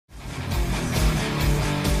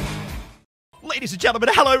Ladies and gentlemen,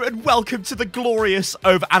 hello and welcome to the glorious,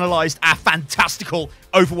 overanalyzed, our fantastical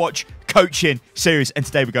Overwatch Coaching series. And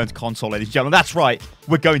today we're going to console, ladies and gentlemen. That's right,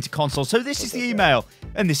 we're going to console. So this is the email,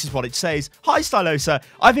 and this is what it says. Hi, Stylosa.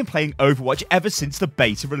 I've been playing Overwatch ever since the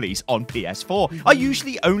beta release on PS4. I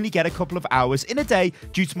usually only get a couple of hours in a day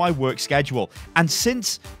due to my work schedule. And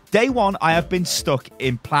since day one, I have been stuck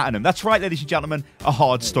in Platinum. That's right, ladies and gentlemen, a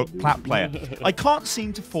hard-stuck Plat player. I can't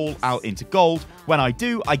seem to fall out into Gold. When I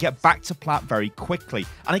do, I get back to Plat very quickly,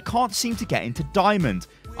 and I can't seem to get into Diamond.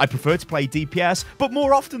 I prefer to play DPS, but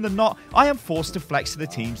more often than not, I am forced to flex to the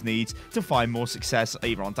team's needs to find more success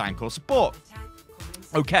either on tank or support.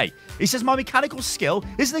 Okay, he says my mechanical skill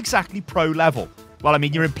isn't exactly pro level. Well, I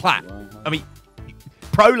mean, you're in Plat. I mean,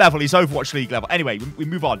 pro level is Overwatch League level. Anyway, we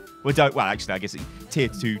move on. Well, actually, I guess tier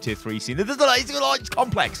 2, tier 3 scene. It's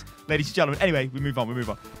complex, ladies and gentlemen. Anyway, we move on.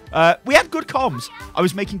 We had good comms. I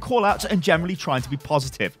was making call-outs and generally trying to be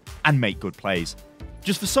positive and make good plays.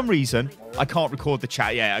 Just for some reason, I can't record the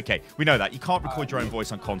chat. Yeah, okay, we know that. You can't record your own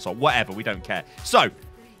voice on console. Whatever, we don't care. So,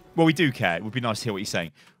 well, we do care. It would be nice to hear what you're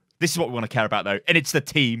saying. This is what we want to care about, though, and it's the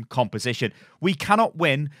team composition. We cannot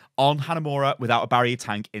win on Hanamura without a barrier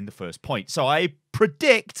tank in the first point. So I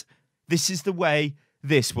predict this is the way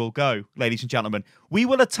this will go, ladies and gentlemen. We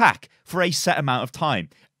will attack for a set amount of time.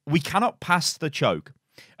 We cannot pass the choke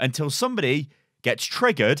until somebody gets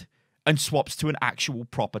triggered and swaps to an actual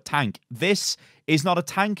proper tank. This is not a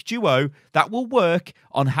tank duo that will work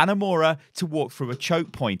on Hanamura to walk through a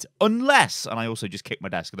choke point. Unless, and I also just kicked my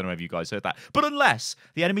desk, I don't know if you guys heard that, but unless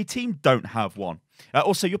the enemy team don't have one.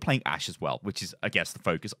 Also, you're playing Ashe as well, which is, I guess, the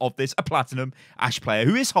focus of this. A Platinum Ashe player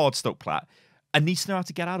who is hard-stuck Plat and needs to know how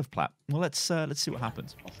to get out of Plat. Well, let's see what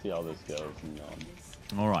happens. I'll see how this goes.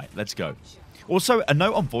 All right, let's go. Also, a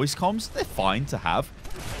note on voice comms. They're fine to have,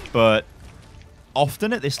 but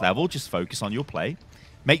often at this level, just focus on your play.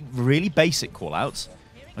 Make really basic call-outs.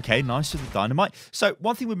 Okay, nice with the dynamite. So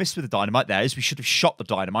one thing we missed with the dynamite there is we should have shot the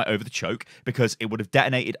dynamite over the choke because it would have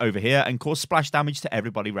detonated over here and caused splash damage to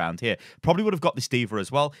everybody around here. Probably would have got this D.Va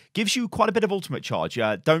as well. Gives you quite a bit of ultimate charge.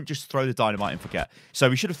 Don't just throw the dynamite and forget. So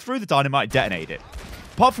we should have threw the dynamite and detonated it.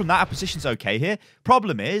 Apart from that, our position's okay here.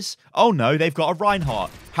 Problem is, oh no, they've got a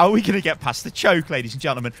Reinhardt. How are we going to get past the choke, ladies and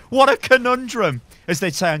gentlemen? What a conundrum, as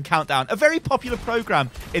they say on Countdown. A very popular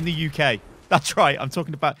program in the UK. That's right, I'm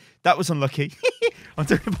talking about... That was unlucky. I'm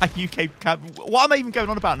talking about UK... What am I even going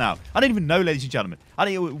on about now? I don't even know, ladies and gentlemen. I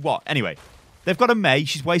don't know what. Anyway, they've got a Mei.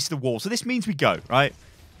 She's wasted the wall. So this means we go, right?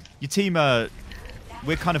 Your team, we're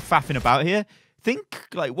kind of faffing about here.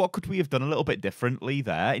 Think, like, what could we have done a little bit differently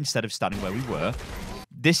there instead of standing where we were?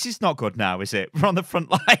 This is not good now, is it? We're on the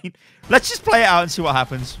front line. Let's just play it out and see what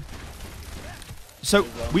happens. So,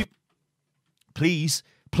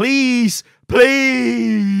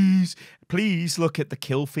 Please look at the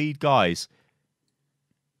kill feed, guys.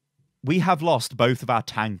 We have lost both of our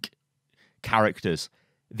tank characters.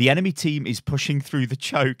 The enemy team is pushing through the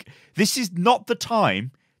choke. This is not the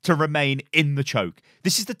time to remain in the choke.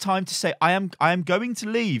 This is the time to say, I am going to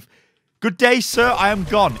leave. Good day, sir. I am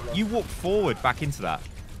gone. You walk forward back into that.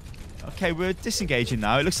 Okay, we're disengaging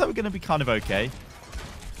now. It looks like we're going to be kind of okay.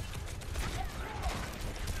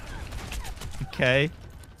 Okay.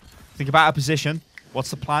 Think about our position. What's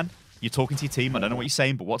the plan? You're talking to your team. I don't know what you're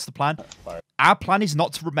saying, but what's the plan? Our plan is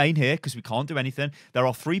not to remain here because we can't do anything. There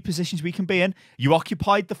are 3 positions we can be in. You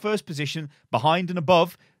occupied the first position behind and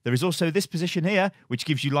above. There is also this position here, which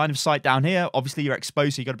gives you line of sight down here. Obviously, you're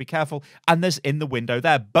exposed, so you've got to be careful. And there's in the window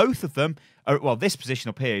there. Both of them are, well, this position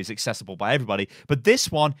up here is accessible by everybody, but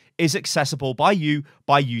this one is accessible by you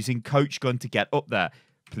by using Coach Gun to get up there.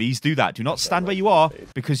 Please do that. Do not stand where you are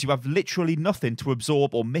because you have literally nothing to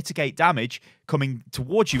absorb or mitigate damage coming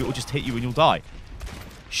towards you. It will just hit you and you'll die.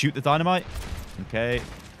 Shoot the dynamite. Okay.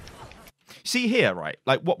 See here, right?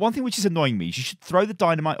 Like, one thing which is annoying me is you should throw the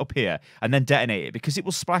dynamite up here and then detonate it because it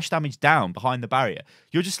will splash damage down behind the barrier.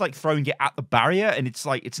 You're just, like, throwing it at the barrier and it's,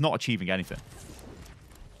 like, it's not achieving anything.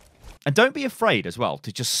 And don't be afraid as well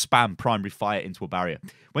to just spam primary fire into a barrier.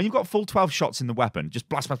 When you've got full 12 shots in the weapon, just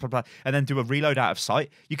blast, blast, blast, blast, and then do a reload out of sight,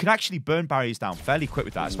 you can actually burn barriers down fairly quick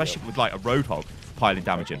with that, especially with like a Roadhog piling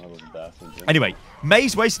damage in. Anyway,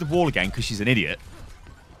 May's wasted the wall again because she's an idiot.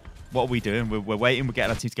 What are we doing? We're waiting, we're getting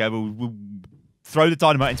our team together, we'll throw the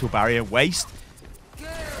dynamite into a barrier, waste,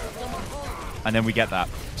 and then we get that.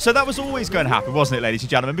 So that was always going to happen, wasn't it, ladies and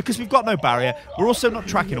gentlemen? Because we've got no barrier. We're also not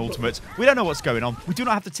tracking ultimates. We don't know what's going on. We do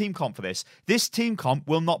not have the team comp for this. This team comp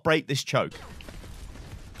will not break this choke.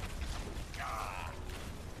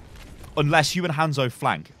 Unless you and Hanzo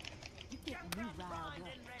flank.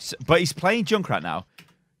 So, but he's playing Junkrat now.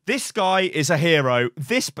 This guy is a hero.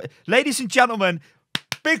 Ladies and gentlemen,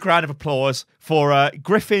 Big round of applause for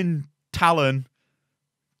Griffin Talon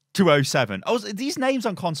 207. These names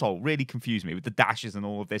on console really confuse me with the dashes and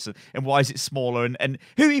all of this, and why is it smaller, and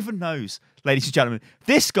who even knows, ladies and gentlemen.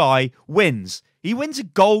 This guy wins. He wins a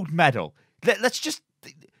gold medal. Let's just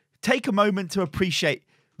take a moment to appreciate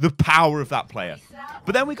the power of that player.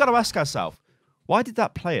 But then we've got to ask ourselves, why did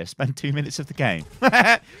that player spend 2 minutes of the game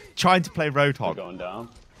trying to play Roadhog? Going down.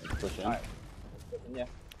 Push in. Yeah.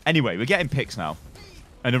 Anyway, we're getting picks now.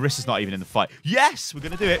 And Arissa's not even in the fight. Yes, we're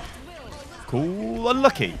going to do it. Cool.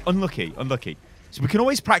 Unlucky. Unlucky. Unlucky. So we can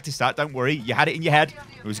always practice that. Don't worry. You had it in your head.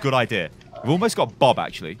 It was a good idea. We've almost got Bob,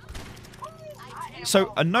 actually.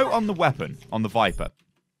 So a note on the weapon, on the Viper.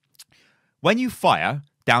 When you fire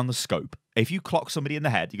down the scope, if you clock somebody in the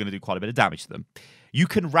head, you're going to do quite a bit of damage to them. You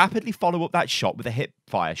can rapidly follow up that shot with a hip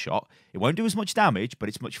fire shot. It won't do as much damage, but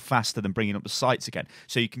it's much faster than bringing up the sights again.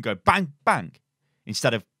 So you can go bang, bang,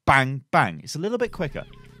 instead of bang, bang. It's a little bit quicker.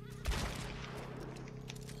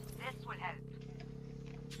 This would help.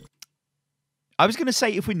 I was going to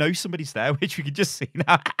say if we know somebody's there, which we can just see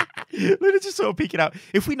now. Luna just sort of peeking out.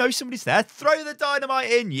 If we know somebody's there, throw the dynamite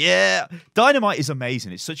in. Yeah. Dynamite is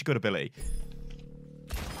amazing. It's such a good ability.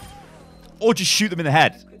 Or just shoot them in the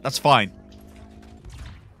head. That's fine.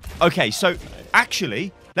 Okay, so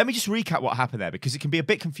actually, let me just recap what happened there, because it can be a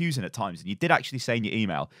bit confusing at times. And you did actually say in your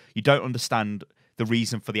email, you don't understand the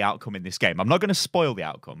reason for the outcome in this game. I'm not going to spoil the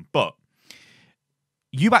outcome, but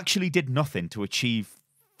you actually did nothing to achieve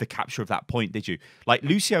the capture of that point, did you? Like,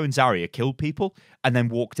 Lucio and Zarya killed people and then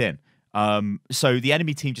walked in. So the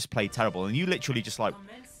enemy team just played terrible, and you literally just like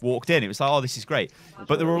walked in. It was like, oh, this is great.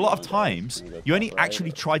 But there were a lot of times you only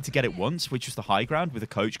actually tried to get it once, which was the high ground with a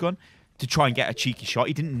coach gun, to try and get a cheeky shot.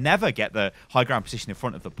 He didn't never get the high ground position in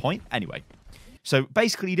front of the point anyway. So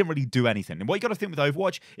basically, he didn't really do anything. And what you got to think with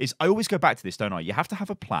Overwatch is, I always go back to this, don't I? You have to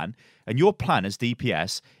have a plan, and your plan as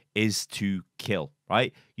DPS is to kill,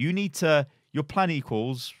 right? You need to, your plan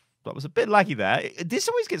equals, that was a bit laggy there. This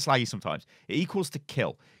always gets laggy sometimes. It equals to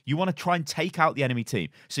kill. You want to try and take out the enemy team.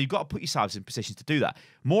 So you've got to put yourselves in positions to do that.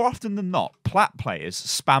 More often than not, plat players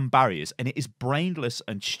spam barriers, and it is brainless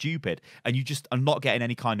and stupid, and you just are not getting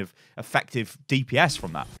any kind of effective DPS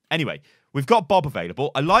from that. Anyway, we've got Bob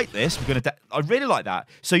available. I like this. I really like that.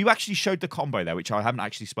 So you actually showed the combo there, which I haven't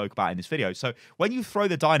actually spoke about in this video. So when you throw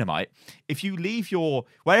the dynamite, if you leave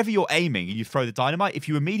wherever you're aiming and you throw the dynamite, if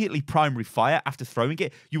you immediately primary fire after throwing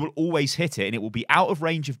it, you will always hit it, and it will be out of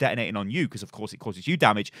range of detonating on you, because of course it causes you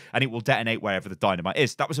damage, and it will detonate wherever the dynamite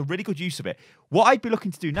is. That was a really good use of it. What I'd be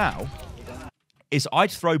looking to do now is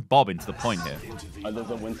I'd throw Bob into the point here. There's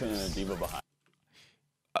a Winston and a Diva behind.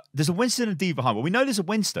 There's a Winston and a D behind. Well, we know there's a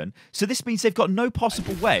Winston, so this means they've got no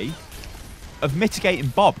possible way of mitigating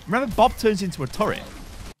Bob. Remember, Bob turns into a turret.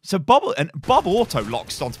 So Bob auto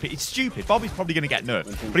locks onto people. It's stupid. Bob is probably going to get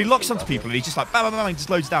nerfed, but he locks onto people and he's just like bam, bam, bam, just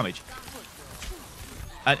loads of damage.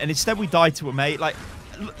 And instead we die to a mate. Like,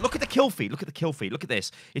 look at the kill feed. Look at the kill feed. Look at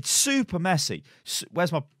this. It's super messy.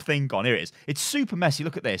 Where's my thing gone? Here it is. It's super messy.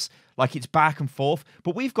 Look at this. Like, it's back and forth.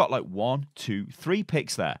 But we've got like 1, 2, 3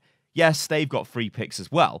 picks there. Yes, they've got 3 picks as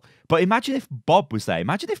well. But imagine if Bob was there.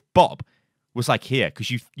 Imagine if Bob was like here, because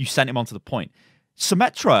you sent him onto the point.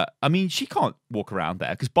 Symmetra, I mean, she can't walk around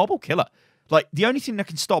there because Bob will kill her. Like, the only thing that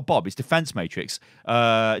can stop Bob is Defense Matrix.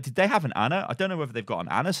 Did they have an Ana? I don't know whether they've got an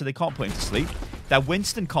Ana, so they can't put him to sleep. Their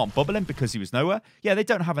Winston can't bubble him because he was nowhere. Yeah, they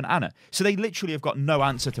don't have an Ana. So they literally have got no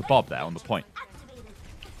answer to Bob there on the point.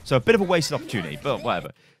 So a bit of a wasted opportunity, but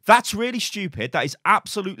whatever. That's really stupid. That is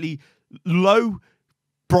absolutely low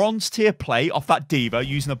bronze tier play off that Diva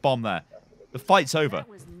using a bomb there. The fight's over.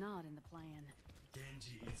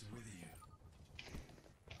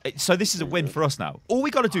 So this is a win for us now. All we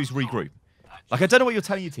got to do is regroup. Like, I don't know what you're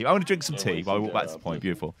telling your team. I want to drink some tea while we walk back to the point.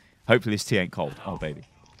 Beautiful. Hopefully this tea ain't cold. Oh, baby.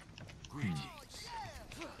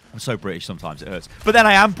 I'm so British sometimes. It hurts. But then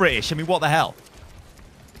I am British. I mean, what the hell?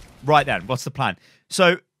 Right then, what's the plan?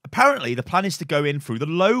 So apparently the plan is to go in through the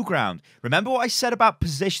low ground. Remember what I said about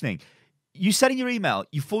positioning? You said in your email,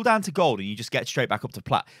 you fall down to gold and you just get straight back up to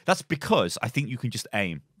plat. That's because I think you can just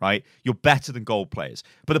aim, right? You're better than gold players.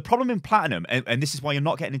 But the problem in platinum, and this is why you're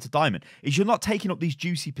not getting into diamond, is you're not taking up these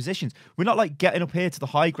juicy positions. We're not like getting up here to the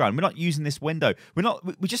high ground. We're not using this window. We're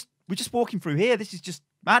just walking through here. This is just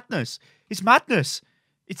madness. It's madness.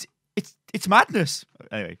 It's madness.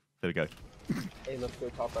 Anyway, there we go. Hey, let's go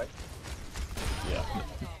top right. Yeah.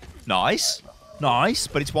 Nice. Nice,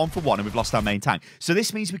 but it's 1 for 1 and we've lost our main tank. So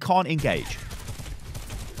this means we can't engage.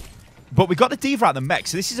 But we've got the Diva out the mech,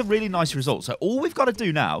 so this is a really nice result. So all we've got to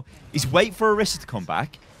do now is wait for Orisa to come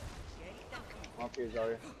back.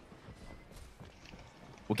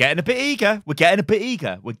 We're getting a bit eager. We're getting a bit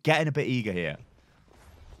eager. We're getting a bit eager here.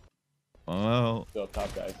 Oh. Go up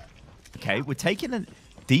top, guys. Okay, we're taking a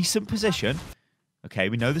decent position. Okay,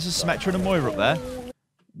 we know there's a Symmetra and a Moira up there.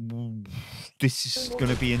 This is going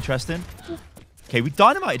to be interesting. Okay, we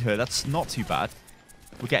dynamited her. That's not too bad.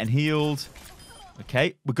 We're getting healed.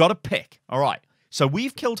 Okay, we got a pick. All right. So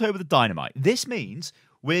we've killed her with a dynamite. This means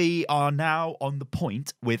we are now on the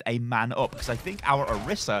point with a man up, because I think our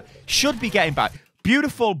Orisa should be getting back.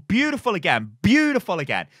 Beautiful, beautiful again. Beautiful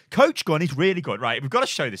again. Coach Gun is really good. Right, we've got to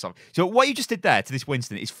show this off. So what you just did there to this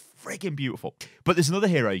Winston is friggin' beautiful. But there's another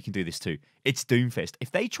hero you can do this to. It's Doomfist.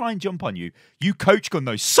 If they try and jump on you, you Coach Gun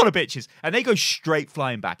those son of bitches, and they go straight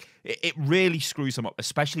flying back. It really screws them up,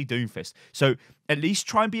 especially Doomfist. So at least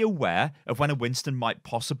try and be aware of when a Winston might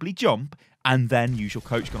possibly jump, and then use your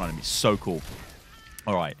Coach Gun on him. It's so cool.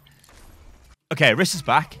 All right. Okay, Orisa's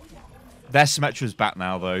back. Their Symmetra's back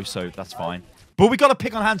now, though, so that's fine. But we got to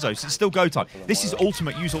pick on Hanzo, so it's still go time. This is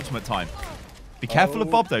ultimate, use ultimate time. Be careful of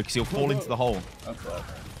Bob, though, because he'll fall into the hole.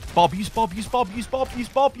 Bob, use Bob, use Bob, use Bob, use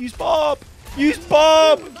Bob, use Bob! Use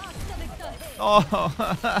Bob! Oh.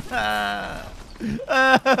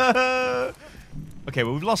 Okay,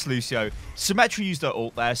 well, we've lost Lucio. Symmetra used her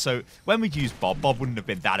ult there, so when we'd used Bob, Bob wouldn't have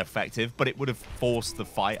been that effective, but it would have forced the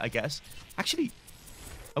fight, I guess. Actually,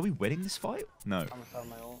 are we winning this fight? No. I'm gonna start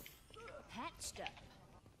my ult.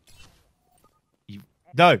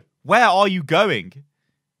 No. Where are you going?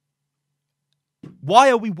 Why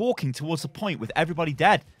are we walking towards the point with everybody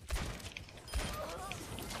dead?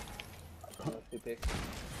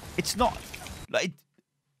 It's not. Like,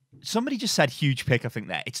 somebody just said huge pick, I think,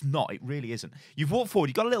 there. It's not. It really isn't. You've walked forward.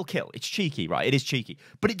 You got a little kill. It's cheeky, right? It is cheeky.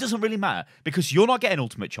 But it doesn't really matter because you're not getting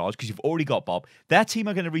ultimate charge because you've already got Bob. Their team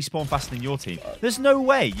are going to respawn faster than your team. There's no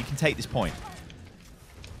way you can take this point.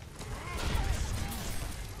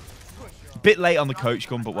 Bit late on the Coach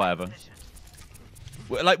Gun, but whatever.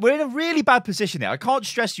 We're in a really bad position here. I can't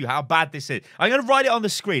stress you how bad this is. I'm going to write it on the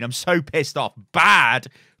screen. I'm so pissed off. Bad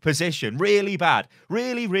position. Really bad.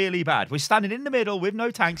 Really, really bad. We're standing in the middle with no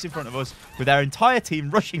tanks in front of us, with our entire team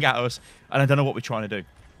rushing at us, and I don't know what we're trying to do.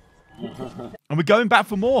 And we're going back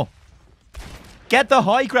for more. Get the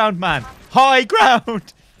high ground, man. High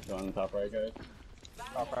ground. Go on the top right, guys.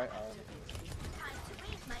 Top right.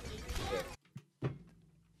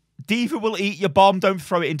 Diva will eat your bomb. Don't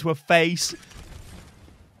throw it into her face.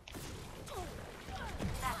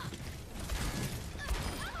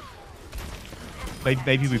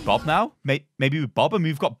 Maybe with Bob now? Maybe with Bob, and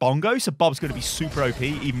we've got Bongo, so Bob's going to be super OP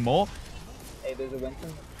even more. Hey, there's a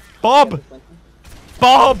Winston. Bob!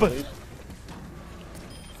 Bob!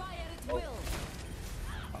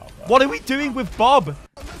 What are we doing with Bob?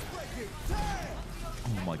 Oh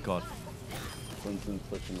my god. Winston's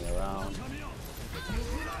pushing me around.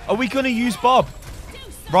 Are we going to use Bob?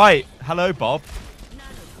 Right. Hello, Bob.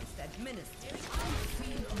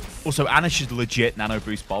 Also, Anish is legit nano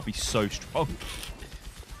boost Bob. He's so strong.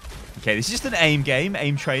 Okay, this is just an aim game,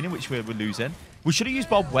 aim training, which we're losing. We should have used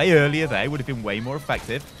Bob way earlier there. Would have been way more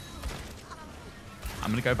effective. I'm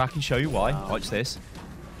going to go back and show you why. Watch this.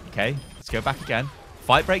 Okay, let's go back again.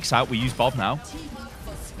 Fight breaks out. We use Bob now.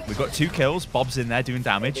 We've got 2 kills. Bob's in there doing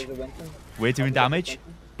damage. We're doing damage.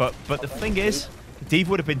 But the thing is, Diva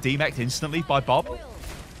would have been demeched instantly by Bob.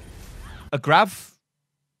 A grav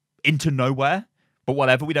into nowhere. But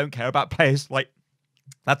whatever, we don't care about players. Like,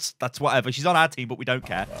 that's whatever. She's on our team, but we don't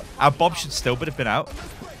care. Our Bob should still have been out.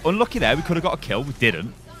 Unlucky there. We could have got a kill. We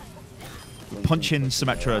didn't. Punching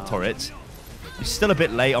Symmetra turrets. It's still a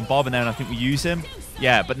bit late on Bob, and then I think we use him.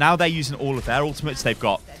 Yeah, but now they're using all of their ultimates. They've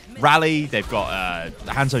got Rally. They've got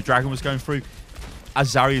Hanzo Dragon was going through.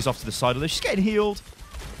 As Zarya's off to the side of this. She's getting healed.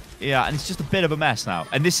 Yeah, and it's just a bit of a mess now.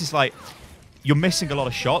 And this is like, you're missing a lot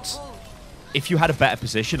of shots. If you had a better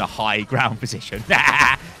position, a high ground position,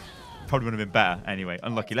 probably would have been better. Anyway,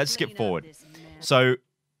 unlucky. Let's skip forward. So,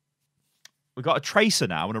 we've got a Tracer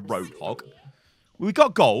now and a Roadhog. We've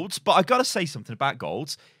got golds, but I've got to say something about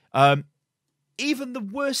golds. Even the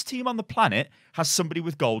worst team on the planet has somebody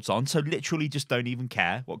with golds on, so literally just don't even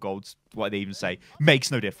care what they even say.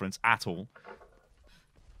 Makes no difference at all.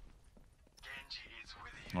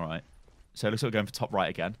 All right. So it looks like we're going for top right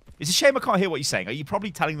again. It's a shame I can't hear what you're saying. Are you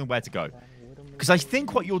probably telling them where to go? Because I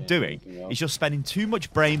think what you're doing is you're spending too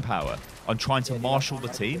much brain power on trying to marshal the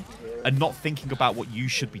team and not thinking about what you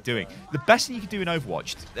should be doing. The best thing you can do in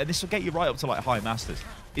Overwatch, and this will get you right up to like high masters,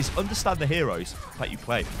 is understand the heroes that you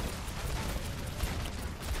play.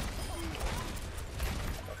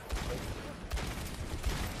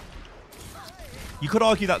 You could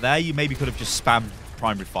argue that there, you maybe could have just spammed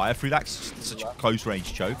primary fire through that. It's such a close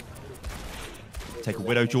range choke. Take a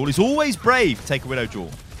Widow Jewel. It's always brave to take a Widow Jewel.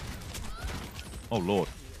 Oh, Lord.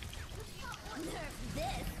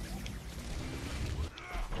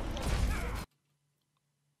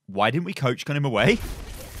 Why didn't we coach gun him away?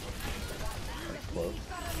 Close.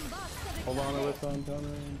 Hold on, Alyssa, I'm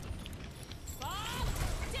coming.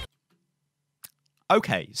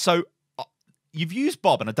 Okay, so you've used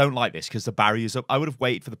Bob, and I don't like this because the barrier's up. I would have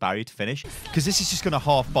waited for the barrier to finish because this is just going to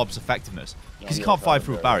half Bob's effectiveness because he can't fight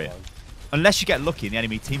through a barrier. Unless you get lucky and the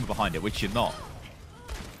enemy team are behind it, which you're not.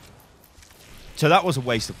 So that was a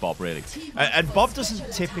waste of Bob, really. And Bob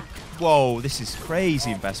doesn't typically... Whoa, this is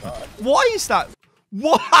crazy investment. Why is that?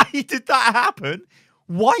 Why did that happen?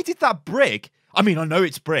 Why did that Brig... I mean, I know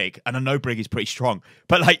it's Brig, and I know Brig is pretty strong.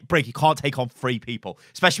 But, like, Brig, you can't take on 3 people.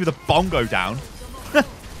 Especially with a bongo down.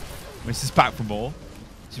 This is back for more.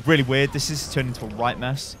 It's really weird. This is turned into a right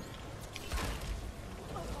mess.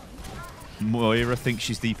 Moira thinks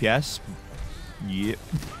she's DPS. Yep.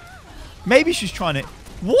 Maybe she's trying to...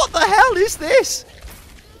 What the hell is this?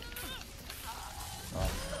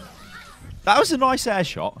 That was a nice air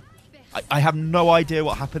shot. I have no idea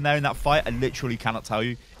what happened there in that fight. I literally cannot tell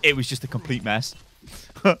you. It was just a complete mess.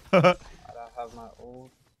 I don't have my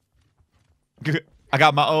ult. I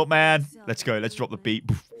got my ult, man. Let's go. Let's drop the beat.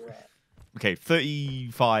 Okay,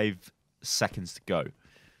 35 seconds to go.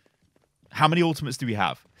 How many ultimates do we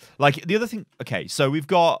have? Like, the other thing... Okay, so we've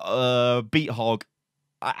got Beat Hog.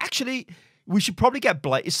 Actually, we should probably get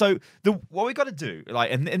Blade. So, what we got to do...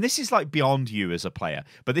 like, and this is, like, beyond you as a player.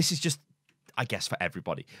 But this is just, I guess, for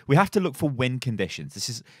everybody. We have to look for win conditions. This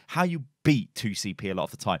is how you beat 2CP a lot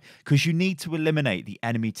of the time. Because you need to eliminate the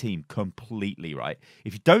enemy team completely, right?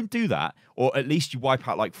 If you don't do that, or at least you wipe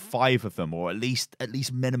out, like, 5 of them, or at least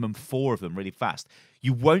minimum 4 of them really fast,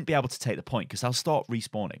 you won't be able to take the point because they'll start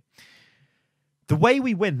respawning. The way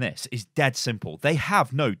we win this is dead simple. They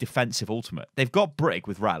have no defensive ultimate. They've got Brig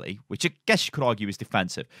with Rally, which I guess you could argue is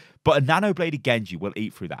defensive, but a nano-bladed Genji will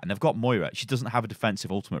eat through that. And they've got Moira. She doesn't have a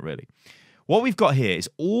defensive ultimate, really. What we've got here is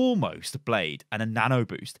almost a Blade and a nano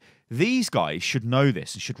boost. These guys should know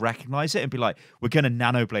this and should recognize it and be like, we're going to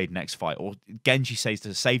nano Blade next fight, or Genji says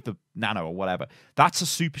to save the nano or whatever. That's a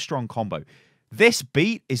super strong combo. This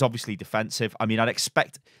beat is obviously defensive. I mean, I'd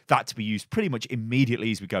expect that to be used pretty much immediately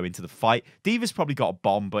as we go into the fight. D.Va's probably got a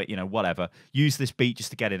bomb, but, you know, whatever. Use this beat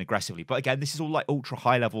just to get in aggressively. But again, this is all like ultra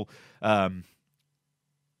high level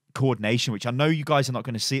coordination, which I know you guys are not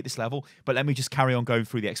going to see at this level, but let me just carry on going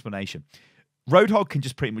through the explanation. Roadhog can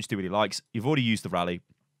just pretty much do what he likes. You've already used the Rally.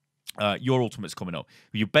 Your ultimate's coming up.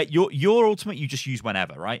 You bet your ultimate you just use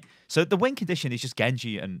whenever, right? So the win condition is just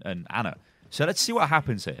Genji and Ana. So let's see what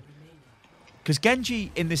happens here. Because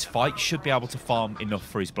Genji, in this fight, should be able to farm enough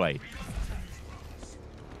for his Blade.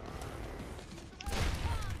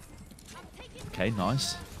 Okay,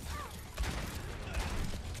 nice.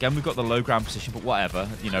 Again, we've got the low ground position, but whatever.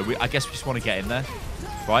 You know, I guess we just want to get in there.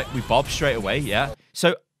 Right, we bob straight away, yeah.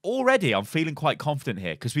 So already I'm feeling quite confident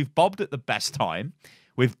here, because we've bobbed at the best time,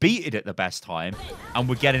 we've beated at the best time, and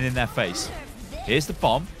we're getting in their face. Here's the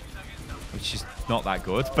bomb, which is not that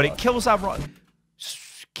good, but it kills our...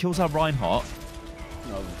 Reinhardt.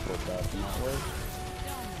 No,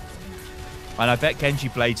 and I bet Genji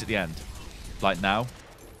blades at the end. Like now.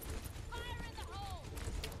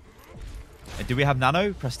 And do we have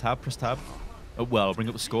nano? Press tab, press tab. Oh, well, I'll bring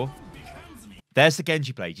up the score. There's the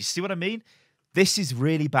Genji blade. You see what I mean? This is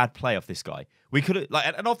really bad play off this guy. We could have,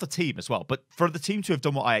 like, and off the team as well. But for the team to have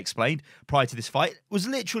done what I explained prior to this fight was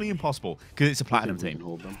literally impossible because it's a platinum team.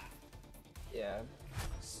 Hold them. Yeah.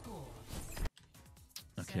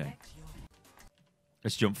 Okay.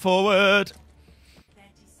 Let's jump forward.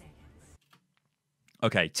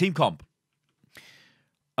 Okay, team comp.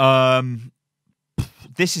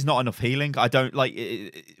 This is not enough healing. I don't like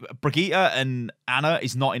Brigitte and Ana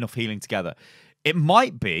is not enough healing together. It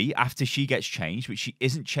might be after she gets changed, which she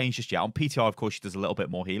isn't changed just yet. On PTR, of course, she does a little bit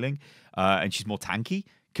more healing, and she's more tanky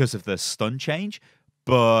because of the stun change,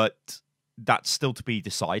 but that's still to be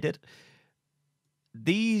decided.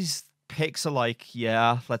 These picks are like,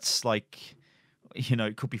 yeah, let's like, you know,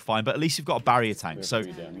 it could be fine, but at least you've got a barrier tank. So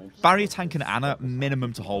barrier tank and Ana,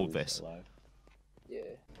 minimum to hold this. Yeah.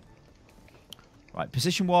 Right,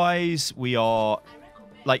 position-wise, we are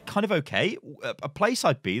like kind of okay. A place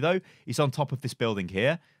I'd be, though, is on top of this building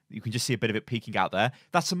here. You can just see a bit of it peeking out there.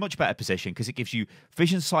 That's a much better position because it gives you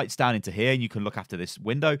vision sights down into here and you can look after this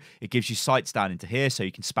window. It gives you sights down into here so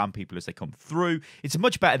you can spam people as they come through. It's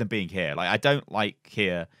much better than being here. Like, I don't like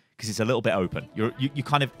here because it's a little bit open. You're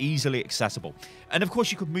kind of easily accessible. And, of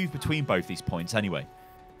course, you could move between both these points anyway.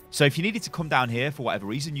 So if you needed to come down here for whatever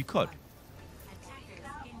reason, you could.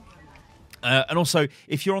 And also,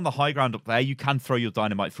 if you're on the high ground up there, you can throw your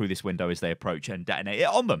dynamite through this window as they approach and detonate it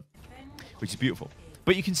on them, which is beautiful.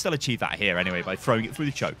 But you can still achieve that here anyway by throwing it through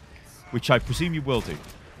the choke, which I presume you will do.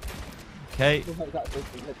 Okay.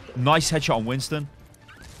 Nice headshot on Winston.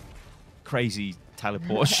 Crazy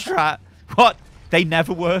teleport strat. What? They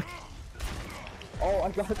never work. Oh,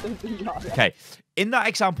 I got the Okay. In that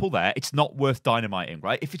example there, it's not worth dynamiting,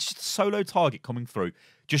 right? If it's just a solo target coming through,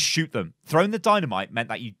 just shoot them. Throwing the dynamite meant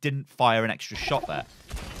that you didn't fire an extra shot there.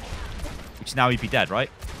 Which now he'd be dead, right?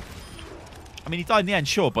 I mean, he died in the end,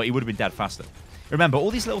 sure, but he would have been dead faster. Remember,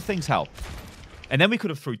 all these little things help. And then we could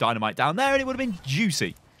have threw dynamite down there and it would have been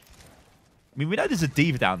juicy. I mean, we know there's a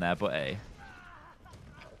diva down there, but hey.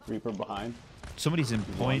 Reaper behind. Somebody's in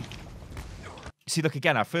point. See, look,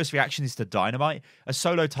 again, our first reaction is to dynamite. A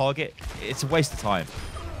solo target, it's a waste of time.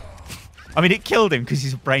 I mean, it killed him because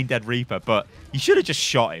he's a brain-dead Reaper, but you should have just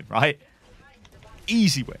shot him, right?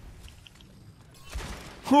 Easy win.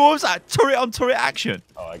 What was that? Turret-on-turret action?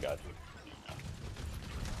 Oh, I got you.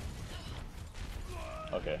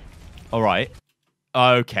 Okay. All right.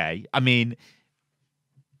 Okay. I mean,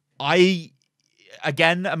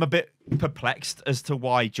 again, I'm a bit perplexed as to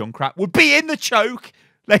why Junkrat would be in the choke,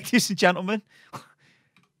 ladies and gentlemen.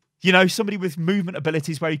 You know, somebody with movement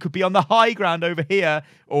abilities where he could be on the high ground over here,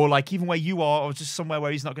 or like even where you are, or just somewhere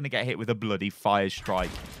where he's not going to get hit with a bloody fire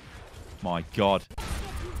strike. My God.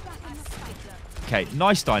 Okay,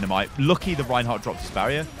 nice dynamite. Lucky the Reinhardt dropped his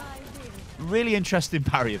barrier. Really interesting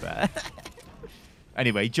barrier there.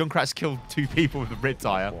 Anyway, Junkrat's killed 2 people with a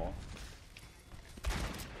riptire.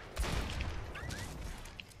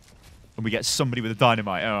 And we get somebody with a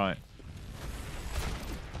dynamite. All right.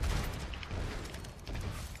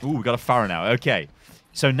 Ooh, we got a Pharah now. Okay.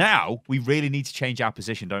 So now we really need to change our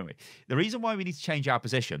position, don't we? The reason why we need to change our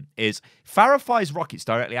position is Pharah fires rockets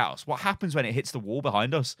directly at us. What happens when it hits the wall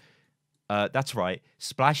behind us? That's right.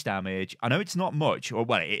 Splash damage. I know it's not much. Or,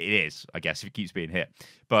 well, it is, I guess, if it keeps being hit.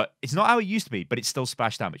 But it's not how it used to be, but it's still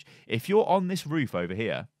splash damage. If you're on this roof over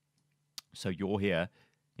here, so you're here,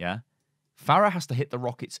 yeah? Pharah has to hit the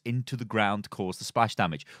rockets into the ground to cause the splash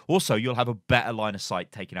damage. Also, you'll have a better line of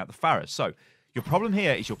sight taking out the Pharah. So, your problem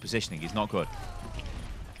here is your positioning is not good.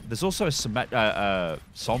 There's also a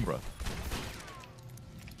Sombra.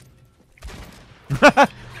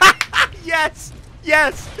 Yes!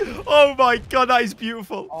 Yes! Oh my God, that is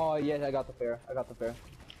beautiful. Oh, yes, I got the fair. I got the fair.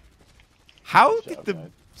 How did the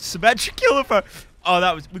Symmetric kill of her? Oh,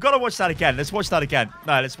 that was... we got to watch that again. Let's watch that again.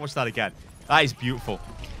 No, let's watch that again. That is beautiful.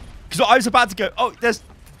 Because I was about to go, oh, there's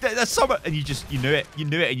someone... and you knew it. You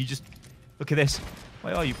knew it, and you just... look at this.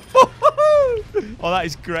 Where are you? Oh, that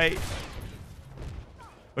is great.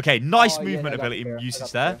 Okay, nice movement ability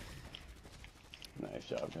usage there. Nice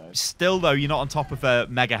job, guys. Still, though, you're not on top of a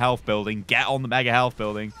mega health building. Get on the mega health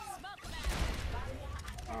building.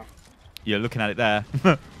 You're looking at it there.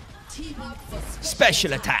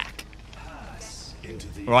 Special attack.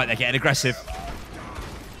 All right, they're getting aggressive.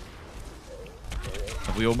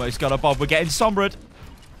 Have we almost got a Bob? We're getting sombred.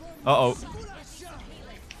 Uh-oh.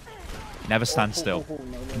 Never stand still.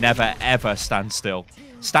 Never, ever stand still.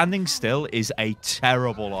 Standing still is a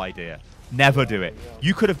terrible idea. Never do it.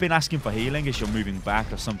 You could have been asking for healing as you're moving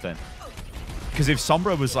back or something. Because if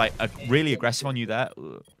Sombra was like really aggressive on you there...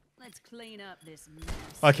 Let's clean up this mess.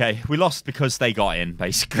 Okay, we lost because they got in,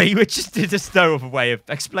 basically. Which is just no other way of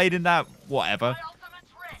explaining that. Whatever.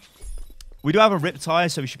 We do have a Riptire,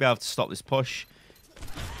 so we should be able to stop this push.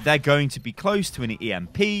 They're going to be close to an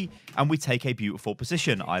EMP, and we take a beautiful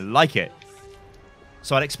position. I like it.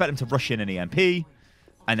 So I'd expect them to rush in an EMP,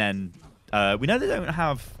 and then we know they don't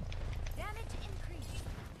have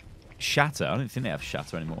Shatter. I don't think they have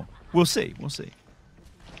Shatter anymore. We'll see. We'll see.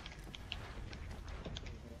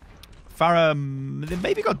 Pharah, they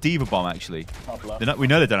maybe got Diva Bomb, actually. We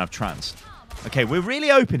know they don't have Trance. Okay, we're really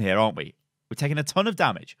open here, aren't we? We're taking a ton of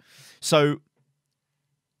damage. So,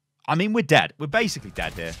 I mean, we're dead. We're basically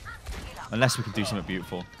dead here. Unless we can do something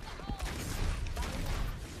beautiful.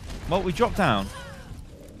 Well, we drop down.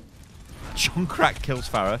 Junkrat kills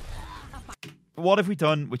Pharah. What have we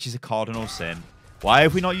done, which is a cardinal sin? Why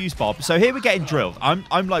have we not used Bob? So here we're getting drilled.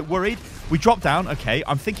 I'm like worried. We drop down. Okay,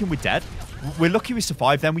 I'm thinking we're dead. We're lucky we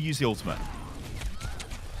survive. Then we use the ultimate.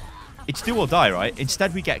 It's do or die, right?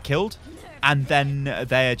 Instead, we get killed. And then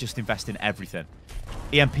they're just investing everything.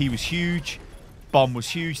 EMP was huge. Bomb was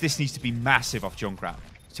huge. This needs to be massive off Junkrat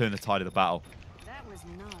to turn the tide of the battle. That was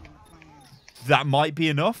not in the plan. That might be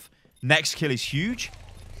enough. Next kill is huge.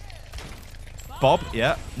 Bob,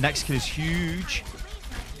 yeah. Next kill is huge.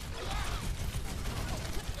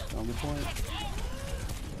 On the point.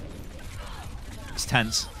 It's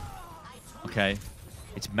tense. Okay.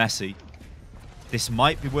 It's messy. This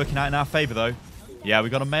might be working out in our favor, though. Yeah, we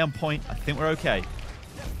got a May on point. I think we're okay.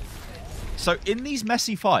 So in these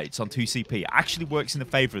messy fights on 2CP, it actually works in the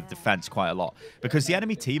favor of the defense quite a lot because the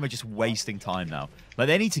enemy team are just wasting time now. Like,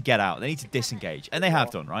 they need to get out. They need to disengage. And they have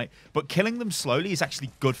done, right? But killing them slowly is actually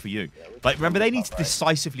good for you. Like, remember, they need to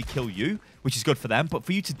decisively kill you, which is good for them. But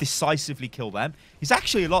for you to decisively kill them is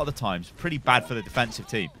actually, a lot of the times, pretty bad for the defensive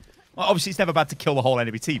team. Well, obviously, it's never bad to kill the whole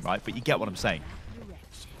enemy team, right? But you get what I'm saying.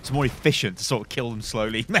 It's more efficient to sort of kill them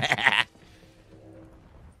slowly.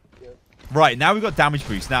 Right, now we've got damage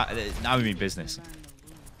boost. Now we mean business.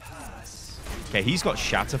 Okay, he's got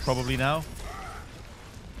Shatter probably now.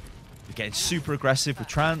 We're getting super aggressive with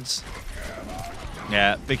Trance.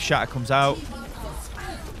 Yeah, big Shatter comes out.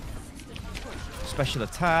 Special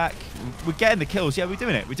attack. We're getting the kills. Yeah, we're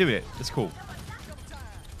doing it. We're doing it. That's cool.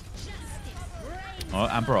 Oh,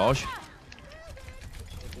 and Barrage.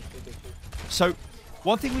 So,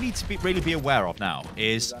 one thing we need to really be aware of now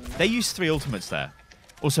is they use 3 ultimates there.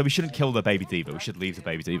 Also, we shouldn't kill the Baby Diva. We should leave the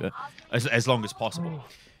Baby Diva as long as possible.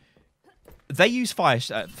 They use Fire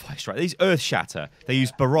Strike. They use Earth Shatter. They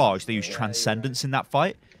use Barrage. They use Transcendence in that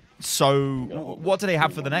fight. So, what do they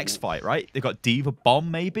have for the next fight, right? They've got Diva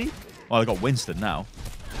Bomb, maybe? Well, they've got Winston now.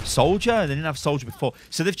 Soldier? They didn't have Soldier before.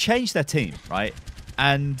 So, they've changed their team, right?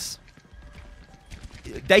 And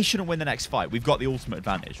they shouldn't win the next fight. We've got the ultimate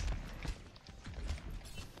advantage.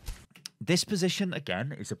 This position,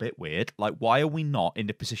 again, is a bit weird. Like, why are we not in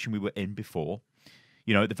the position we were in before?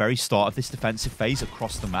 You know, at the very start of this defensive phase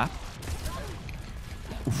across the map.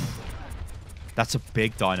 Oof. That's a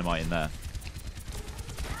big dynamite in there.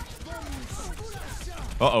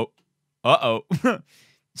 Uh-oh. Uh-oh.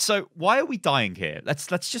 So, why are we dying here? Let's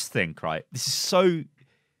just think, right? This is so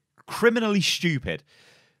criminally stupid.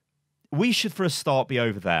 We should, for a start, be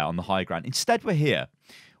over there on the high ground. Instead, we're here.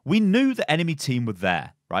 We knew the enemy team were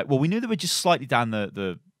there, right? Well, we knew they were just slightly down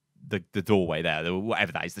the doorway there,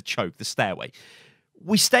 whatever that is, the choke, the stairway.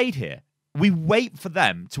 We stayed here. We wait for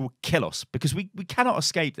them to kill us because we cannot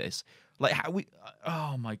escape this. Like, how we...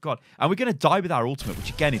 Oh, my God. And we're going to die with our ultimate, which,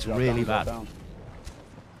 again, is really bad.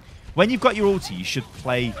 When you've got your ulti, you should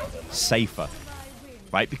play safer,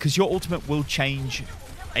 right? Because your ultimate will change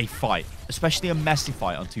a fight, especially a messy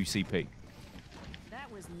fight on 2CP.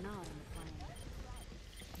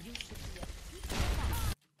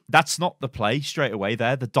 That's not the play straight away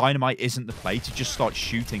there. The dynamite isn't the play. To just start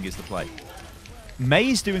shooting is the play.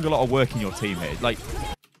 May's doing a lot of work in your team here. Like,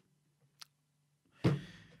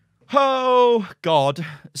 oh, God.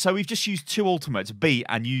 So we've just used 2 ultimates, B,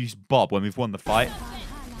 and used Bob when we've won the fight.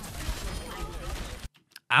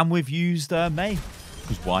 And we've used May.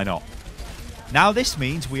 Because why not? Now this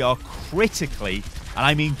means we are critically, and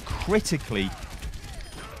I mean critically,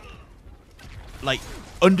 like,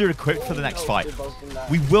 under-equipped for the next fight.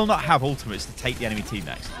 We will not have ultimates to take the enemy team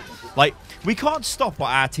next. Like, we can't stop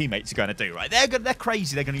what our teammates are going to do, right? They're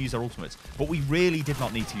crazy. They're going to use their ultimates. But we really did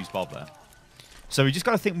not need to use Bob there. So we just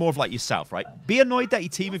got to think more of, like, yourself, right? Be annoyed that your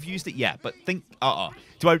team have used it, yeah. But think,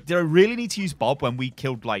 do I really need to use Bob when we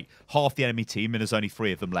killed, like, half the enemy team and there's only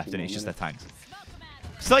 3 of them left and it's just their tanks?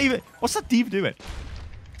 It's not even... What's that Diva doing?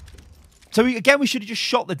 So, again, we should have just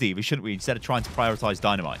shot the Diva, shouldn't we? Instead of trying to prioritize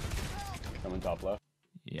dynamite. Coming top left.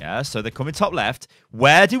 Yeah, so they're coming top left.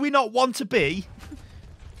 Where do we not want to be?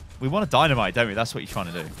 We want a dynamite, don't we? That's what you're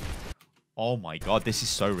trying to do. Oh my God, this is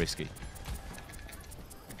so risky.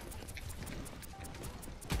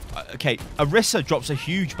 Okay, Orisa drops a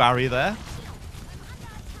huge barrier there.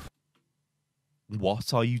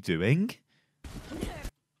 What are you doing?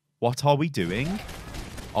 What are we doing?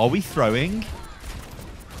 Are we throwing?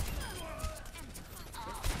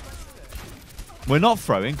 We're not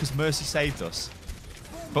throwing because Mercy saved us.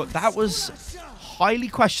 But that was highly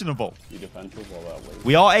questionable.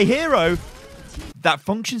 We are a hero that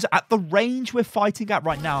functions at the range we're fighting at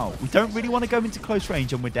right now. We don't really want to go into close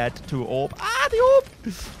range and we're dead to an orb. Ah, the orb!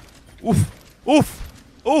 Oof! Oof!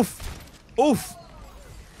 Oof! Oof!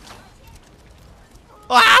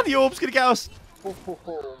 Ah, the orb's going to get us!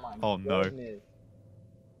 Oh, no.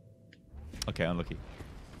 Okay, unlucky.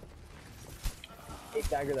 Hey,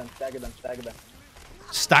 stagger them, stagger them, stagger them.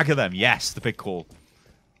 Stagger them, yes, the big call.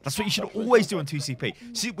 That's what you should always do on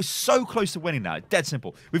 2CP. See, we're so close to winning now. Dead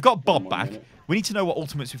simple. We've got Bob back. We need to know what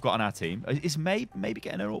ultimates we've got on our team. Is May maybe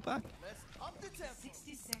getting her all back?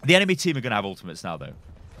 The enemy team are going to have ultimates now, though.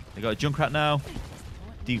 They got a Junkrat now.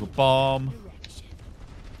 Diva Bomb.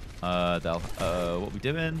 What are we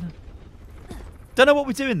doing? Don't know what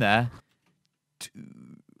we're doing there.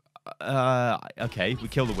 Okay, we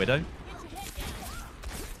kill the Widow.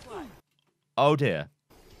 Oh, dear.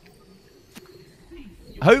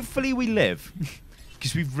 Hopefully we live.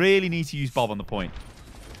 Because we really need to use Bob on the point.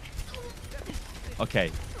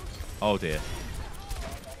 Okay. Oh, dear.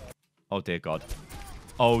 Oh, dear God.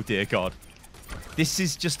 Oh, dear God. This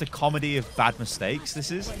is just a comedy of bad mistakes,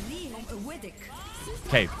 this is.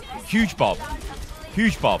 Okay, huge bob.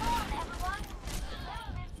 Huge bob.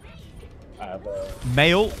 I have a...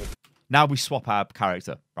 Male. Now we swap our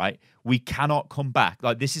character, right? We cannot come back.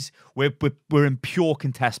 Like, this is... We're in pure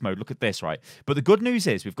contest mode. Look at this, right? But the good news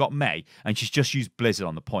is we've got May, and she's just used Blizzard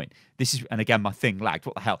on the point. This is... And again, my thing lagged.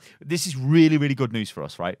 What the hell? This is really, really good news for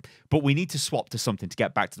us, right? But we need to swap to something to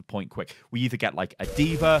get back to the point quick. We either get, like, a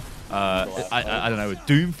Diva, I don't know, a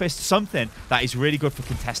Doomfist, something that is really good for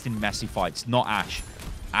contesting messy fights, not Ashe.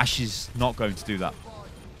 Ashe is not going to do that.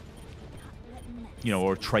 You know,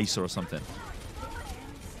 or a Tracer or something.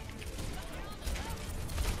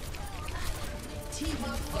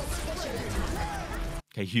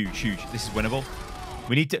 Okay, huge, huge. This is winnable.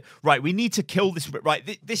 We need to... Right, we need to kill this...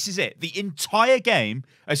 Right, this is it. The entire game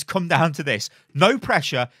has come down to this. No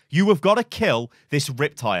pressure. You have got to kill this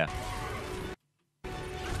Riptire.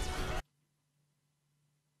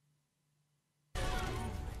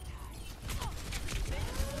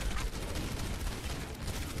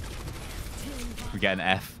 We get an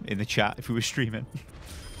F in the chat if we were streaming.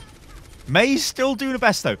 May's still doing the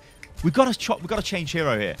best, though. We've got to change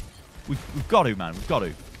hero here. We've got to, man. We've got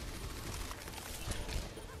to.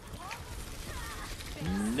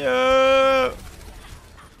 No.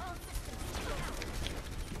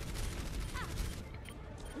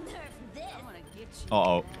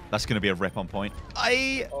 Uh-oh. That's going to be a rip on point.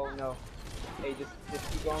 Oh, no. Hey,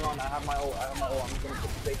 just keep going on. I have my ult. I'm just going to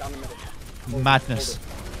put the stake down the middle. Madness.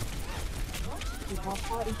 Come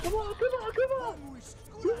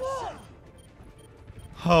on.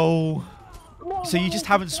 Oh. So you just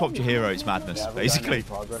haven't swapped your hero. It's madness, Yeah, basically.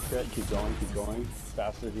 Progress yet. Keep going.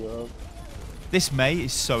 Faster heroes. This May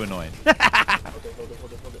is so annoying. Hold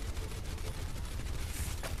it.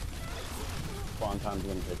 Spawn time's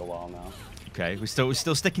gonna take a while now. Okay, we're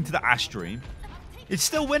still sticking to the Ashe dream. It's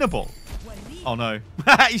still winnable. Oh no.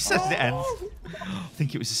 He says it ends. I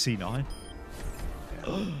think it was a C9.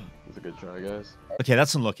 It's a good try, guys. Okay,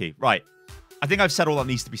 that's unlucky. Right. I think I've said all that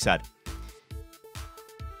needs to be said.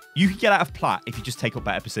 You can get out of plat if you just take up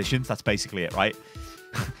better positions. That's basically it, right?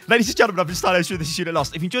 Ladies and gentlemen, I've been Stylosa. This is Unit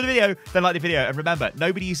Lost. If you enjoyed the video, then like the video. And remember,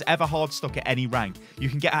 nobody is ever hard stuck at any rank. You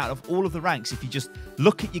can get out of all of the ranks if you just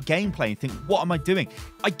look at your gameplay and think, what am I doing?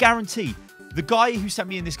 I guarantee the guy who sent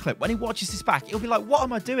me in this clip, when he watches this back, he'll be like, what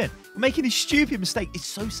am I doing? I'm making this stupid mistake. It's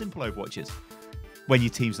so simple, Overwatchers, when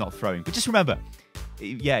your team's not throwing. But just remember,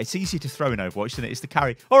 yeah, it's easier to throw in Overwatch than it is to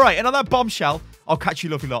carry. All right, and on that bombshell, I'll catch you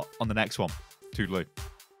lovely lot on the next one. Toodaloo.